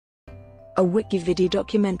a WikiVidi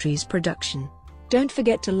documentaries production. Don't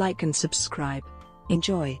forget to like and subscribe.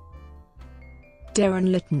 Enjoy. Derren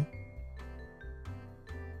Litten.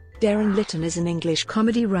 Derren Litten is an English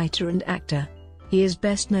comedy writer and actor. He is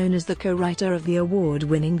best known as the co-writer of the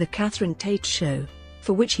award-winning The Catherine Tate Show,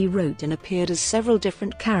 for which he wrote and appeared as several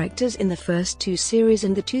different characters in the first two series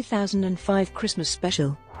and the 2005 Christmas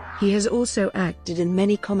special. He has also acted in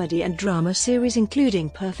many comedy and drama series including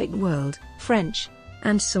Perfect World, French,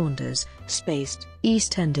 and Saunders, Spaced,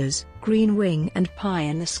 EastEnders, Green Wing and Pie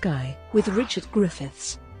in the Sky, with Richard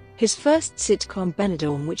Griffiths. His first sitcom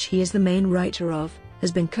Benidorm, which he is the main writer of,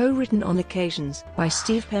 has been co-written on occasions by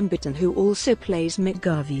Steve Pemberton, who also plays Mick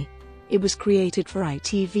Garvey. It was created for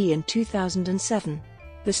ITV in 2007.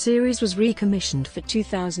 The series was recommissioned for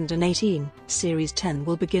 2018. Series 10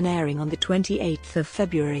 will begin airing on the 28th of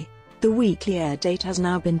February. The weekly air date has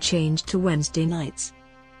now been changed to Wednesday nights.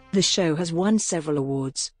 The show has won several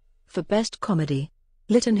awards. For Best Comedy,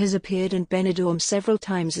 Litten has appeared in Benidorm several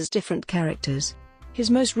times as different characters.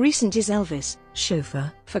 His most recent is Elvis,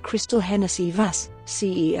 chauffeur, for Crystal Hennesy-Vass,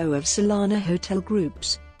 CEO of Solana Hotel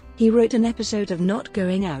Groups. He wrote an episode of Not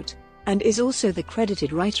Going Out, and is also the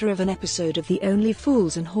credited writer of an episode of the Only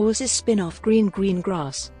Fools and Horses spin-off Green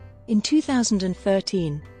Grass. In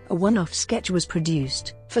 2013, a one-off sketch was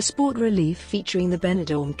produced for Sport Relief featuring the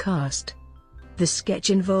Benidorm cast. The sketch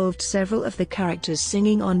involved several of the characters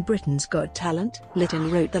singing on Britain's Got Talent. Litten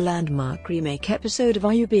wrote the landmark remake episode of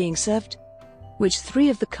Are You Being Served?, which three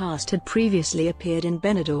of the cast had previously appeared in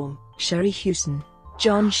Benidorm: Sherry Hewson,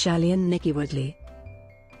 John Shalley and Nicky Woodley.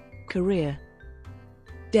 Career.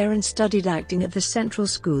 Derren studied acting at the Central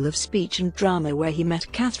School of Speech and Drama, where he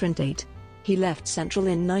met Catherine Tate. He left Central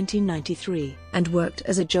in 1993 and worked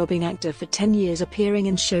as a jobbing actor for 10 years, appearing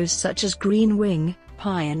in shows such as Green Wing,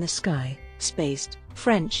 Pie in the Sky, Spaced,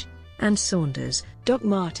 French, and Saunders, Doc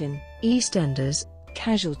Martin, EastEnders,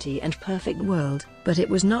 Casualty and Perfect World. But it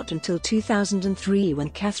was not until 2003 when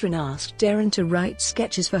Catherine asked Derren to write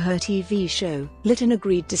sketches for her TV show. Litten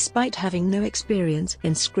agreed despite having no experience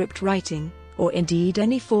in script writing, or indeed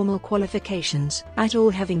any formal qualifications at all,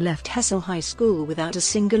 having left Hessel High School without a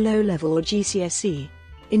single O-level or GCSE.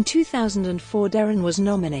 In 2004, Derren was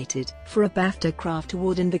nominated for a BAFTA Craft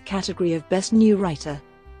Award in the category of Best New Writer.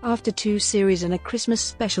 After two series and a Christmas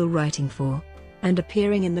special writing for and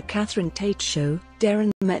appearing in The Catherine Tate Show, Derren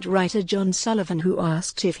met writer John Sullivan, who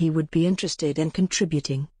asked if he would be interested in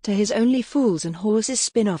contributing to his Only Fools and Horses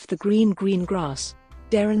spin-off The Green Grass.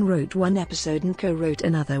 Derren wrote one episode and co-wrote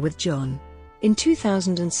another with John. In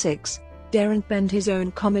 2006, Derren penned his own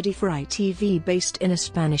comedy for ITV based in a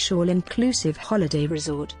Spanish all-inclusive holiday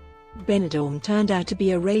resort. Benidorm turned out to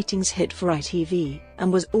be a ratings hit for ITV,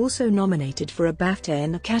 and was also nominated for a BAFTA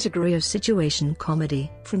in the category of situation comedy.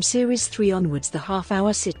 From Series 3 onwards, the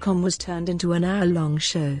half-hour sitcom was turned into an hour-long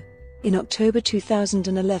show. In October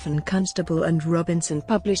 2011, Constable and Robinson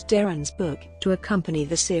published Derren's book to accompany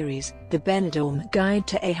the series, The Benidorm Guide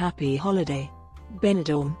to a Happy Holiday.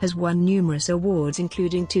 Benidorm has won numerous awards,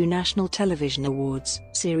 including 2 National Television Awards.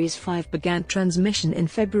 Series 5 began transmission in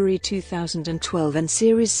February 2012 and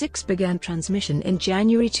Series 6 began transmission in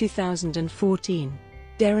January 2014.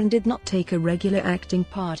 Derren did not take a regular acting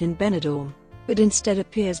part in Benidorm, but instead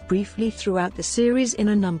appears briefly throughout the series in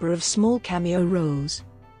a number of small cameo roles.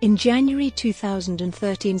 In January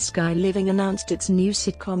 2013, Sky Living announced its new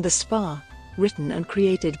sitcom The Spa, written and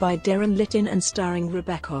created by Derren Litten and starring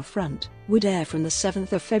Rebecca Front, would air from the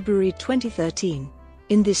 7th of February 2013.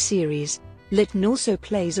 In this series, Litten also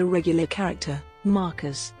plays a regular character,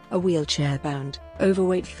 Marcus, a wheelchair-bound,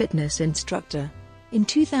 overweight fitness instructor. In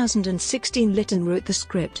 2016, Litten wrote the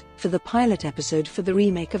script for the pilot episode for the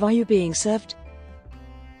remake of Are You Being Served?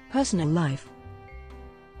 Personal life.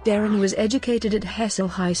 Derren was educated at Hessel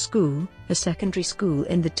High School, a secondary school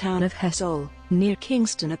in the town of Hessel, near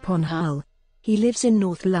Kingston upon Hull. He lives in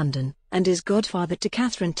North London, and is godfather to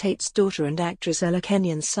Catherine Tate's daughter and actress Ella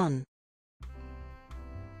Kenyon's son.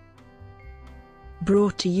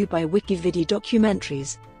 Brought to you by WikiVidi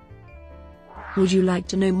Documentaries. Would you like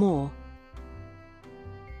to know more?